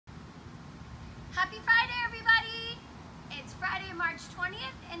Happy Friday, everybody! It's Friday, March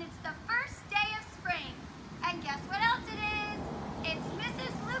 20th, and it's the first day of spring. And guess what else it is? It's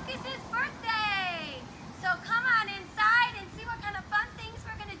Mrs. Lucas's birthday! So come on inside and see what kind of fun things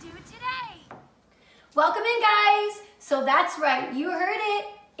we're going to do today. Welcome in, guys! So that's right, you heard it.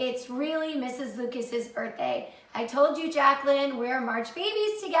 It's really Mrs. Lucas's birthday. I told you, Jacqueline, we're March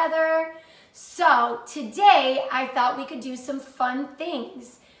babies together. So today, I thought we could do some fun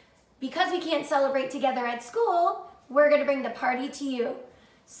things. Because we can't celebrate together at school, we're gonna bring the party to you.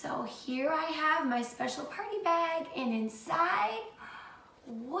 So here I have my special party bag, and inside,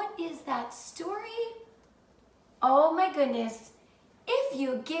 what is that story? Oh my goodness, if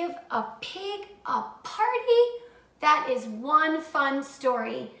you give a pig a party, that is one fun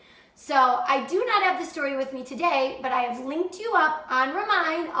story. So I do not have the story with me today, but I have linked you up on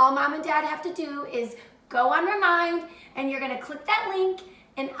Remind. All Mom and Dad have to do is go on Remind, and you're gonna click that link,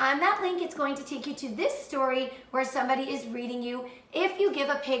 and on that link, it's going to take you to this story where somebody is reading you if you give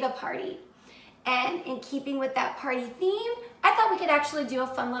a pig a party. And in keeping with that party theme, I thought we could actually do a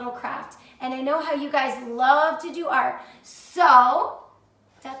fun little craft. And I know how you guys love to do art. So,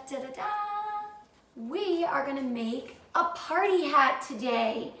 we are gonna make a party hat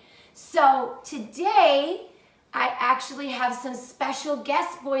today. So today, I actually have some special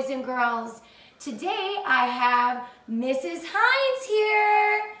guests, boys and girls. Today, I have Mrs. Hines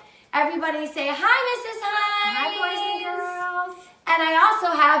here. Everybody say, hi, Mrs. Hines. Hi, boys and girls. And I also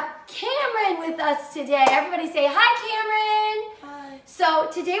have Cameron with us today. Everybody say, hi, Cameron. Hi. So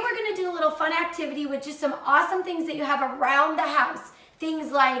today, we're gonna do a little fun activity with just some awesome things that you have around the house.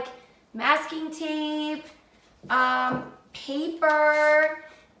 Things like masking tape, paper,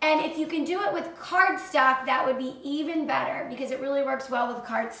 and if you can do it with cardstock, that would be even better because it really works well with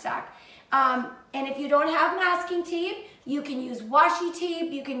cardstock. And if you don't have masking tape, you can use washi tape,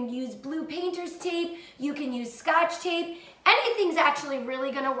 you can use blue painter's tape, you can use Scotch tape. Anything's actually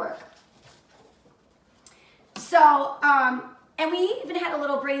really gonna work. So, and we even had a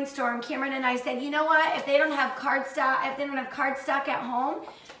little brainstorm. Cameron and I said, you know what, if they don't have cardstock at home,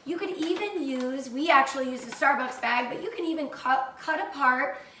 you could even use, we actually use a Starbucks bag, but you can even cut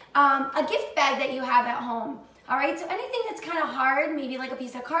apart a gift bag that you have at home. All right, so anything that's kind of hard, maybe like a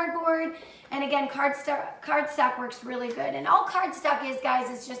piece of cardboard, and again, cardstock works really good. And all cardstock is, guys,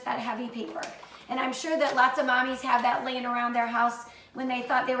 is just that heavy paper. And I'm sure that lots of mommies have that laying around their house when they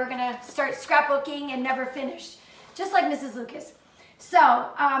thought they were gonna start scrapbooking and never finished, just like Mrs. Lucas. So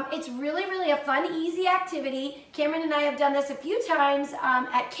it's really, really a fun, easy activity. Cameron and I have done this a few times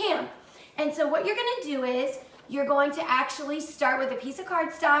at camp. And so what you're gonna do is, you're going to actually start with a piece of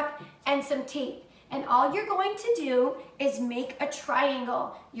cardstock and some tape. And all you're going to do is make a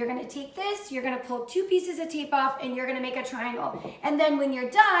triangle. You're gonna take this, you're gonna pull two pieces of tape off, and you're gonna make a triangle. And then when you're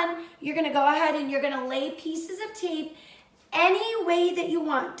done, you're gonna go ahead and you're gonna lay pieces of tape any way that you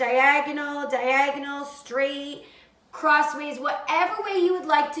want. Diagonal, straight, crossways, whatever way you would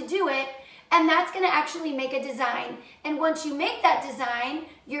like to do it. And that's gonna actually make a design. And once you make that design,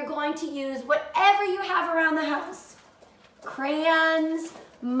 you're going to use whatever you have around the house. Crayons,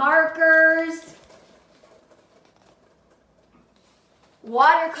 markers,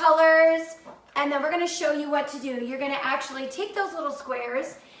 watercolors, and then we're gonna show you what to do. You're gonna actually take those little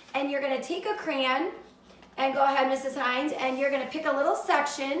squares, and you're gonna take a crayon, and go ahead, Mrs. Hines, and you're gonna pick a little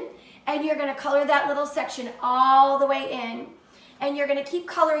section, and you're gonna color that little section all the way in. And you're gonna keep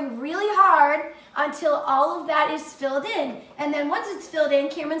coloring really hard until all of that is filled in. And then once it's filled in,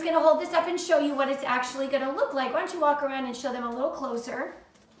 Cameron's gonna hold this up and show you what it's actually gonna look like. Why don't you walk around and show them a little closer.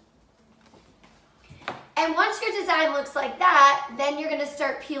 And once your design looks like that, then you're gonna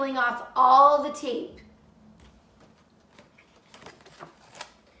start peeling off all the tape.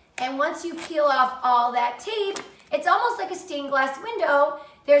 And once you peel off all that tape, it's almost like a stained glass window.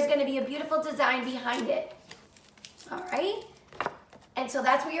 There's gonna be a beautiful design behind it. All right? And so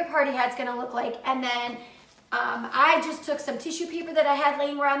that's what your party hat's gonna look like. And then I just took some tissue paper that I had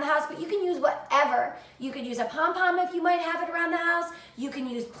laying around the house, but you can use whatever. You could use a pom-pom if you might have it around the house. You can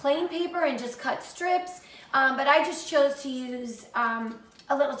use plain paper and just cut strips. But I just chose to use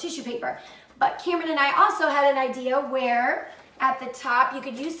a little tissue paper. But Cameron and I also had an idea where at the top you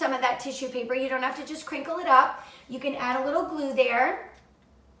could use some of that tissue paper. You don't have to just crinkle it up. You can add a little glue there.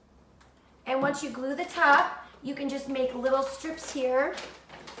 And once you glue the top, you can just make little strips here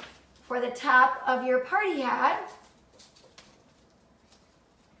for the top of your party hat.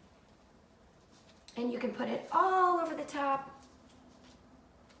 And you can put it all over the top.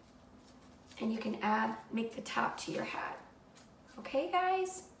 And you can make the top to your hat. Okay,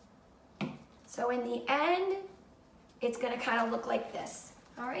 guys? So in the end, it's gonna kind of look like this.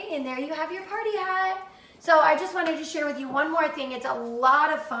 All right, and there you have your party hat. So I just wanted to share with you one more thing. It's a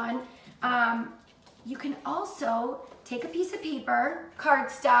lot of fun. You can also take a piece of paper,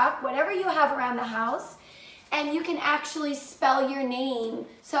 cardstock, whatever you have around the house, and you can actually spell your name.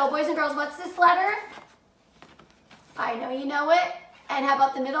 So boys and girls, what's this letter? I know you know it. And how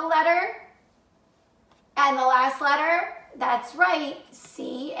about the middle letter? And the last letter? That's right,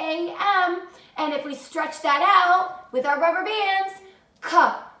 C-A-M. And if we stretch that out with our rubber bands,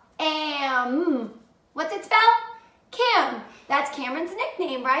 K-A-M. What's it spelled? Kim. That's Cameron's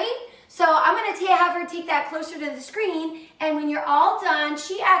nickname, right? So I'm going to have her take that closer to the screen, and when you're all done,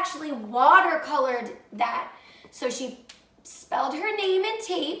 she actually watercolored that. So she spelled her name in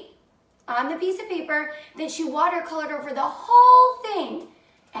tape on the piece of paper, then she watercolored over the whole thing,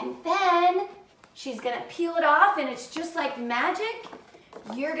 and then she's going to peel it off, and it's just like magic.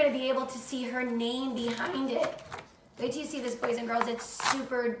 You're going to be able to see her name behind it. Wait till you see this, boys and girls. It's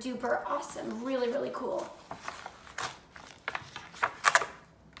super duper awesome. Really, really cool.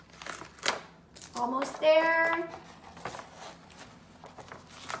 Almost there.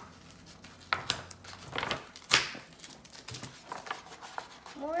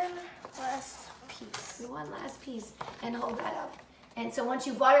 One last piece. One last piece, and hold that up. And so once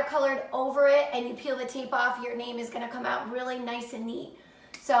you've watercolored over it and you peel the tape off, your name is going to come out really nice and neat.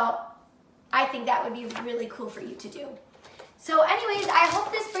 So I think that would be really cool for you to do. So anyways, I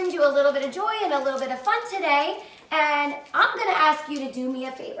hope this brings you a little bit of joy and a little bit of fun today. And I'm going to ask you to do me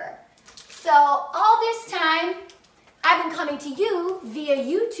a favor. So all this time, I've been coming to you via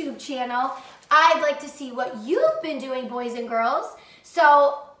YouTube channel. I'd like to see what you've been doing, boys and girls.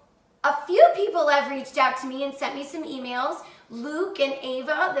 So a few people have reached out to me and sent me some emails. Luke and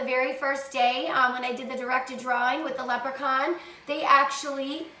Ava, the very first day when I did the directed drawing with the leprechaun, they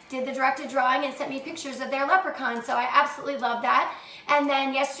actually did the directed drawing and sent me pictures of their leprechaun. So I absolutely love that. And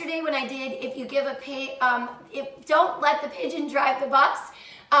then yesterday when I did, if you give a pig, don't let the pigeon drive the bus,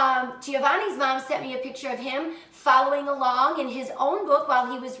 Giovanni's mom sent me a picture of him following along in his own book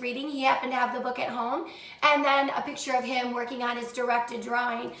while he was reading. He happened to have the book at home. And then a picture of him working on his directed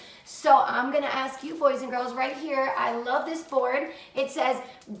drawing. So I'm going to ask you, boys and girls, right here. I love this board. It says,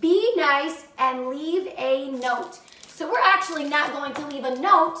 be nice and leave a note. So we're actually not going to leave a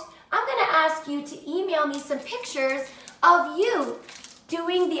note. I'm going to ask you to email me some pictures of you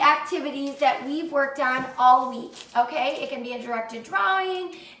doing the activities that we've worked on all week, okay? It can be a directed drawing.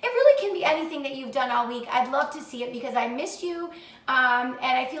 It really can be anything that you've done all week. I'd love to see it because I miss you, and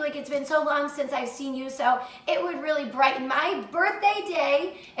I feel like it's been so long since I've seen you, so it would really brighten my birthday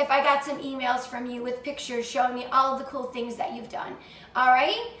day if I got some emails from you with pictures showing me all of the cool things that you've done, all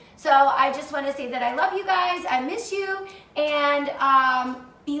right? So I just want to say that I love you guys, I miss you, and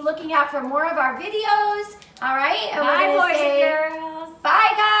be looking out for more of our videos, all right? And Bye, we're gonna boys say, and girls.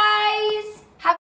 bye, guys.